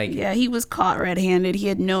 Like, yeah, he was caught red-handed. He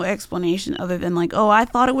had no explanation other than like, oh, I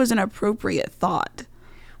thought it was an appropriate thought.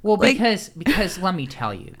 Well, like, because let me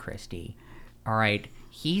tell you, Christy, all right,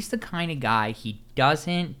 he's the kind of guy, he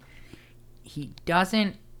doesn't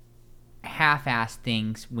half-ass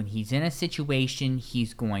things. When he's in a situation,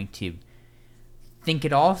 he's going to think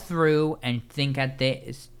it all through and think at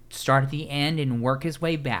the start at the end and work his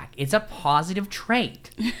way back. It's a positive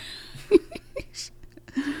trait.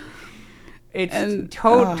 It's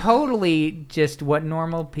totally just what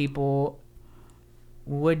normal people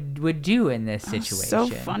would do in this situation. So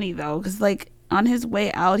funny though, because like on his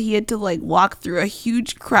way out, he had to like walk through a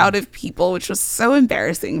huge crowd of people, which was so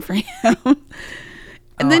embarrassing for him.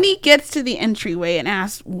 And then he gets to the entryway and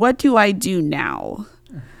asks, "What do I do now?"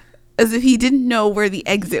 As if he didn't know where the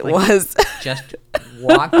exit was. Just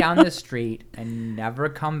walk down the street and never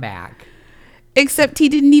come back. Except he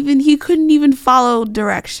couldn't even follow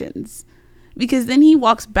directions. Because then he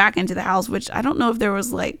walks back into the house, which I don't know if there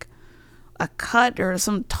was like a cut or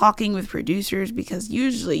some talking with producers, because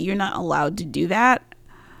usually you're not allowed to do that.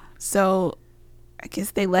 So I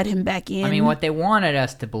guess they let him back in. I mean, what they wanted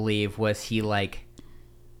us to believe was he like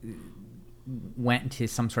went to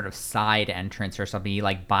some sort of side entrance or something. He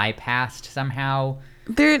like bypassed somehow.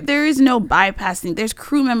 There is no bypassing. There's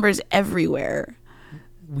crew members everywhere.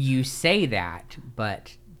 You say that,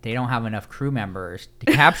 but they don't have enough crew members to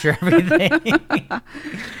capture everything.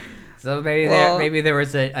 So maybe there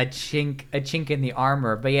was a chink in the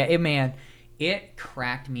armor. But yeah, it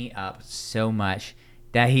cracked me up so much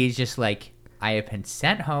that he's just like, I have been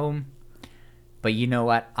sent home, but you know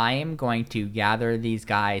what? I am going to gather these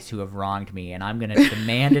guys who have wronged me, and I'm going to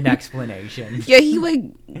demand an explanation. Yeah, he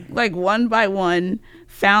like one by one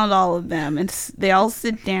found all of them, and they all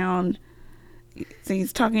sit down. So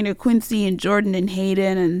he's talking to Quincy and Jordan and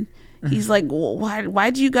Hayden, and he's like, well,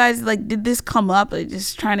 why'd you guys, like, did this come up? Like,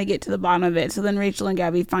 just trying to get to the bottom of it. So then Rachel and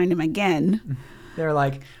Gabby find him again. They're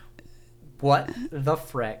like, what the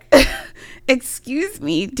frick? Excuse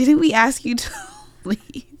me, didn't we ask you to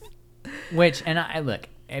leave? Which, and I look,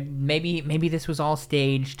 maybe this was all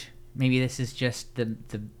staged. Maybe this is just the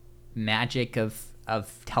magic of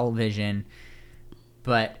television.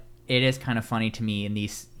 But it is kind of funny to me in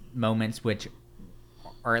these moments, which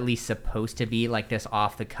are at least supposed to be like this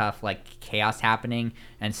off the cuff, like chaos happening,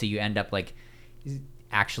 and so you end up like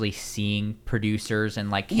actually seeing producers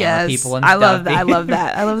and like camera people and stuff. Love that. I love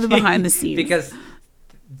that. I love the behind the scenes because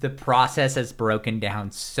the process has broken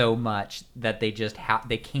down so much that they just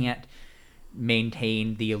they can't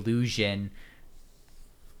maintain the illusion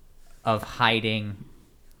of hiding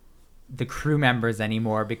the crew members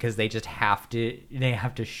anymore because they just have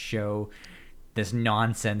to show this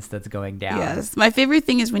nonsense that's going down. Yes. My favorite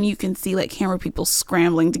thing is when you can see like camera people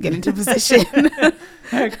scrambling to get into position.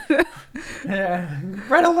 Red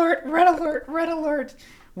alert, red alert, red alert.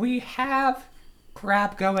 We have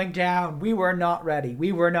crap going down. We were not ready.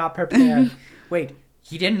 We were not prepared. Wait,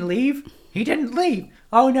 he didn't leave? He didn't leave.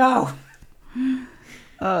 Oh no.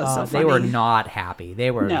 So they were not happy. They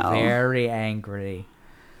were very angry.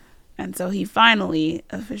 And so he finally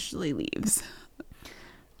officially leaves.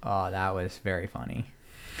 Oh, that was very funny.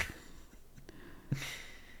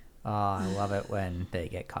 Oh, I love it when they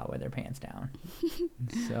get caught with their pants down.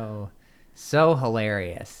 So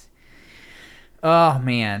hilarious. Oh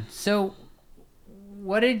man. So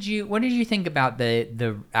what did you think about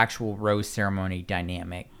the actual rose ceremony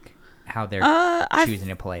dynamic? How they're choosing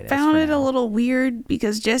to play this? I found it a little weird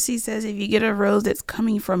because Jesse says if you get a rose that's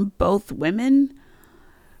coming from both women,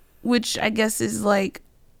 which I guess is like,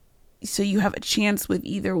 so you have a chance with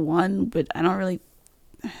either one, but I don't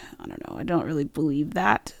know. I don't really believe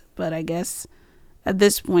that, but I guess at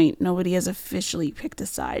this point, nobody has officially picked a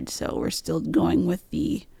side, so we're still going with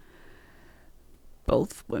the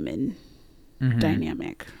both women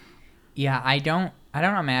dynamic. Yeah, I don't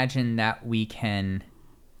imagine that we can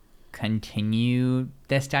continue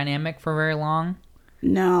this dynamic for very long.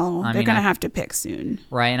 No, they're going to have to pick soon.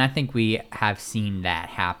 Right, and I think we have seen that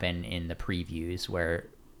happen in the previews where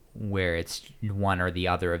it's one or the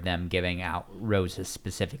other of them giving out roses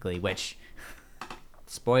specifically, which,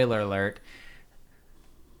 spoiler alert,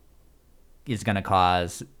 is going to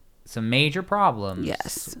cause some major problems.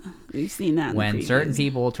 Yes, we've seen that when certain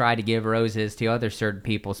people try to give roses to other certain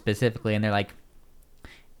people specifically, and they're like,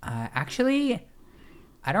 actually,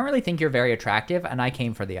 I don't really think you're very attractive, and I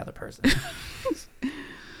came for the other person.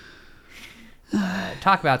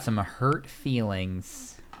 Talk about some hurt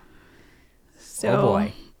feelings. So, oh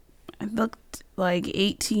boy. It looked like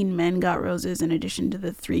 18 men got roses in addition to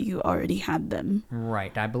the 3 who already had them.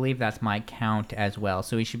 Right. I believe that's my count as well.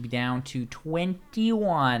 So we should be down to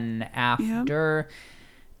 21 after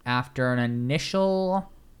an initial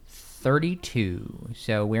 32.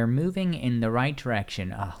 So we're moving in the right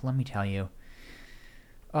direction. Oh, let me tell you.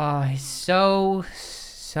 Oh, it's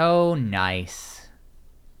so nice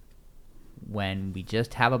when we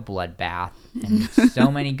just have a bloodbath and so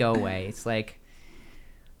many go away. It's like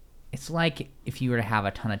if you were to have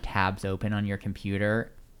a ton of tabs open on your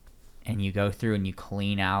computer and you go through and you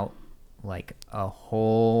clean out like a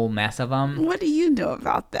whole mess of them. What do you know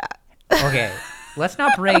about that? Okay, let's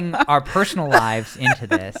not bring our personal lives into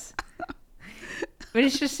this. But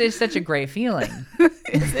it's such a great feeling.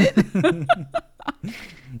 Is it?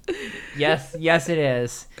 Yes, it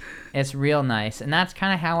is. It's real nice. And that's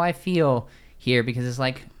kind of how I feel here because it's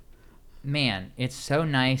like, man, it's so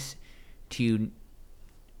nice to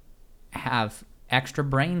have extra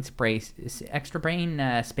brain space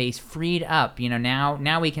freed up. You know,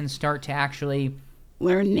 now we can start to actually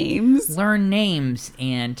learn names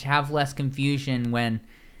and have less confusion when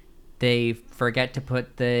they forget to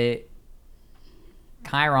put the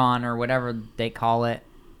Chiron or whatever they call it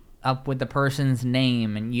up with the person's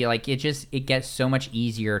name, and you like it gets so much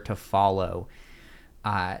easier to follow.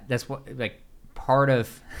 That's what like part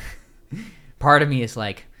of me is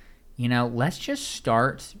like, you know, let's just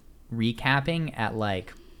start recapping at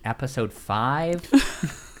like episode 5.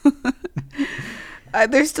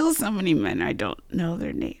 There's still so many men I don't know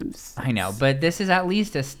their names. I know, but this is at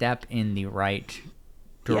least a step in the right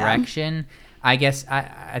direction. Yeah. I guess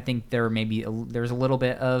I think there's a little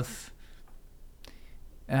bit of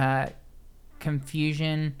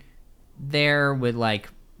confusion there with, like,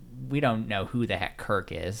 we don't know who the heck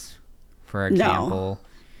Kirk is, for example.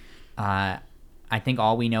 No. I think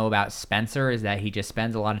all we know about Spencer is that he just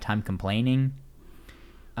spends a lot of time complaining.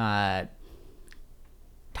 Tyler,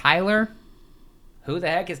 who the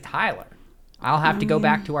heck is Tyler? I'll have to go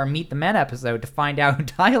back to our Meet the Men episode to find out who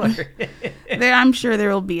Tyler is. I'm sure there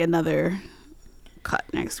will be another cut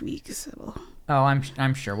next week. So. Oh,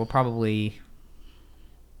 I'm sure we'll probably.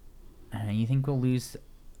 You think we'll lose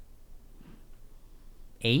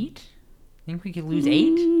 8? Think we could lose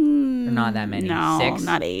 8? Or not that many? No, 6?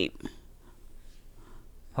 Not 8.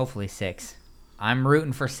 Hopefully 6. I'm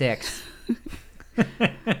rooting for 6.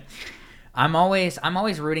 I'm always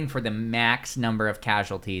rooting for the max number of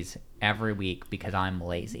casualties every week because I'm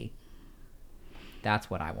lazy. That's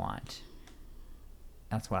what I want.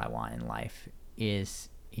 That's what I want in life is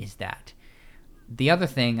that. The other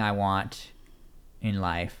thing I want in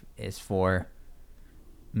life is for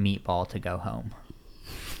Meatball to go home.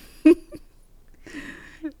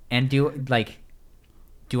 And do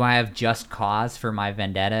I have just cause for my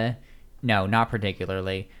vendetta? No, not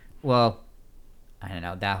particularly. Well, I don't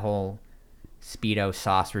know. That whole Speedo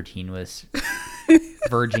sauce routine was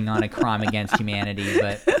verging on a crime against humanity,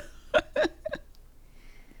 but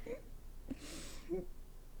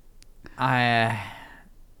I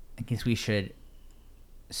guess we should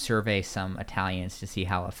survey some Italians to see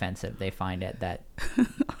how offensive they find it that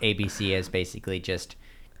ABC has basically just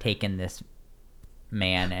taken this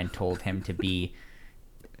man and told him to be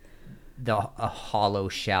a hollow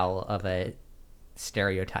shell of a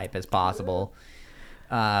stereotype as possible,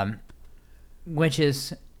 which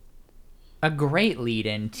is a great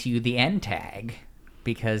lead-in to the end tag,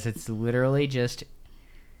 because it's literally just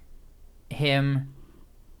him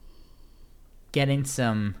getting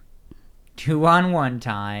some 2-on-1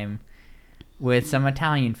 time with some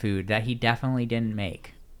Italian food that he definitely didn't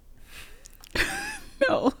make.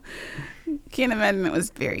 No. Can't imagine it was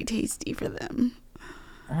very tasty for them.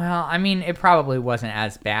 Well, I mean, it probably wasn't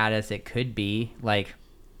as bad as it could be. Like,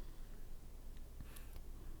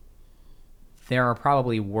 there are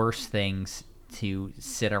probably worse things to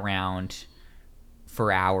sit around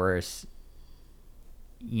for hours,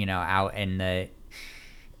 out in the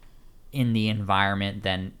environment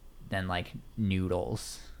than like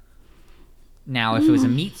noodles. Now, if it was a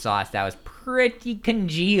meat sauce, that was pretty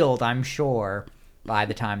congealed, I'm sure, by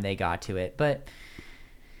the time they got to it. But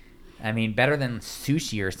I mean, better than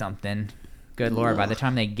sushi or something. Good Lord, by the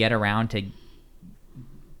time they get around to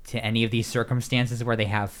any of these circumstances where they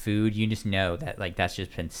have food, you just know that, like, that's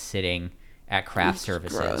just been sitting at craft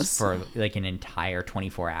services for like an entire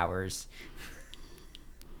 24 hours.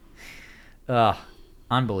 Ugh,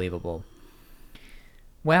 unbelievable.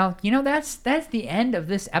 Well, that's the end of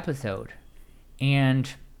this episode.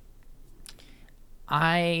 And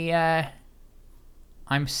I'm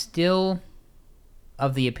still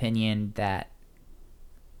of the opinion that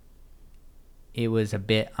it was a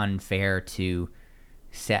bit unfair to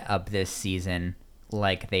set up this season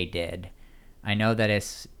like they did. I know that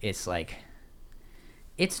it's like,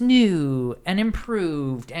 it's new and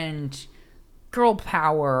improved and girl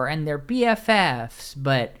power and they're BFFs,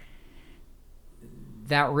 but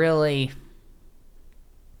that really,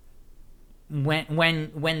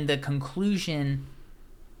 when the conclusion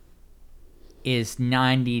is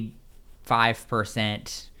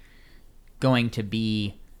 95% going to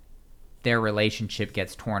be their relationship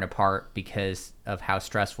gets torn apart because of how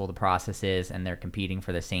stressful the process is and they're competing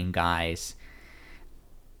for the same guys,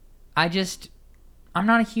 I'm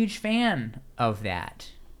not a huge fan of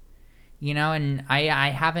that. And I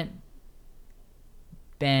haven't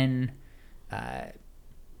been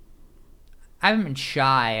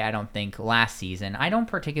shy, I don't think, last season. I don't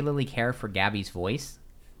particularly care for Gabby's voice.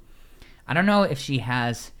 I don't know if she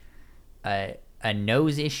has a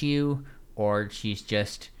nose issue or she's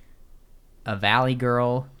just a valley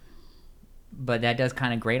girl, but that does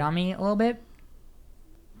kind of grate on me a little bit.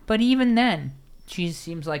 But even then, she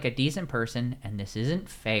seems like a decent person, and this isn't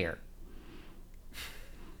fair.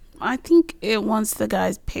 I think once the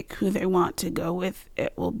guys pick who they want to go with,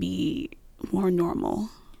 it will be more normal.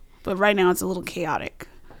 But right now, it's a little chaotic.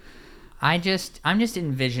 I'm just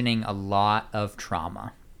envisioning a lot of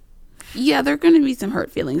trauma. Yeah, there are going to be some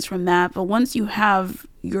hurt feelings from that, but once you have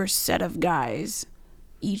your set of guys,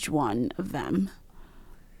 each one of them,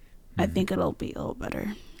 I think it'll be a little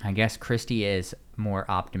better. I guess Christy is more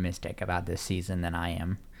optimistic about this season than I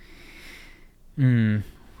am.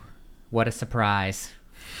 What a surprise.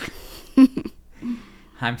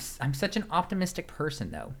 I'm such an optimistic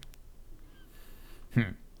person, though.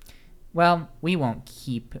 Well, we won't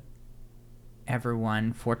keep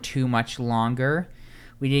everyone for too much longer.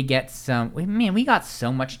 We did get we got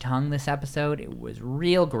so much tongue this episode. It was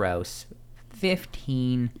real gross.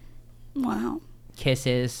 15 Wow.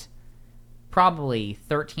 kisses. Probably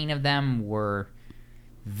 13 of them were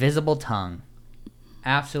visible tongue.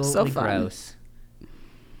 Absolutely So fun. gross.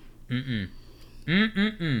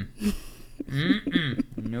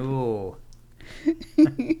 No.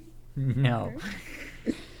 No.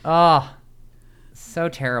 Oh, so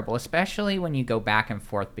terrible, especially when you go back and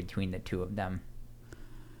forth between the two of them.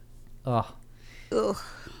 Ugh. Ugh.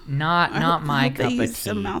 Not my cup cup of tea.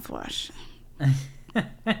 Some mouthwash.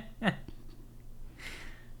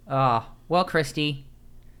 Oh, well, Christy,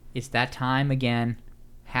 it's that time again.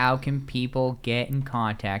 How can people get in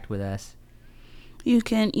contact with us? You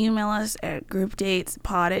can email us at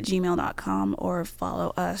groupdatespod@gmail.com or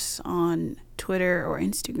follow us on Twitter or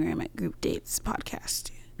Instagram at groupdatespodcast.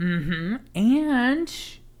 And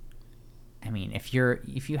I mean, if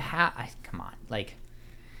you have, come on, like,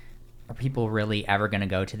 are people really ever going to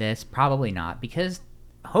go to this? Probably not, because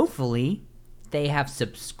hopefully they have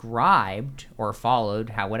subscribed or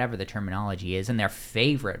followed, whatever the terminology is, in their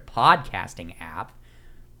favorite podcasting app.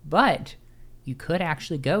 But you could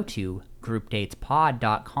actually go to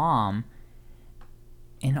groupdatespod.com,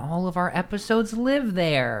 and all of our episodes live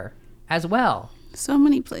there as well. So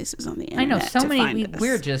many places on the internet. I know, so many.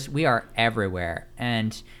 Find us. We are everywhere.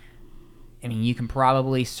 And I mean, you can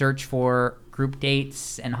probably search for Group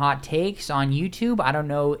Dates and Hot Takes on YouTube. I don't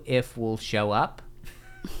know if we'll show up.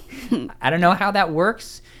 I don't know how that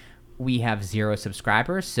works. We have 0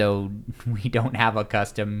 subscribers, so we don't have a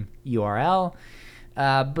custom URL.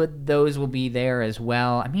 But those will be there as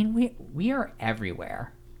well. I mean, we are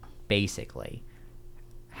everywhere, basically.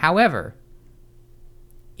 However,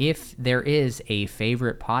 if there is a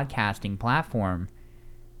favorite podcasting platform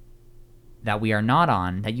that we are not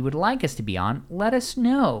on, that you would like us to be on, let us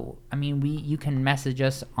know. I mean, you can message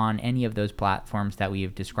us on any of those platforms that we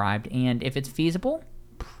have described, and if it's feasible,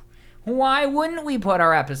 why wouldn't we put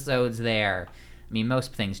our episodes there? I mean,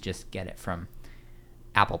 most things just get it from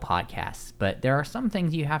Apple Podcasts, but there are some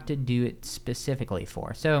things you have to do it specifically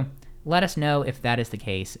for. So let us know if that is the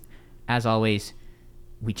case. As always,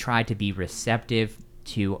 we try to be receptive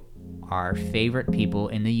to our favorite people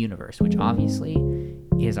in the universe, which obviously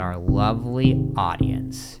is our lovely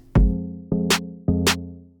audience.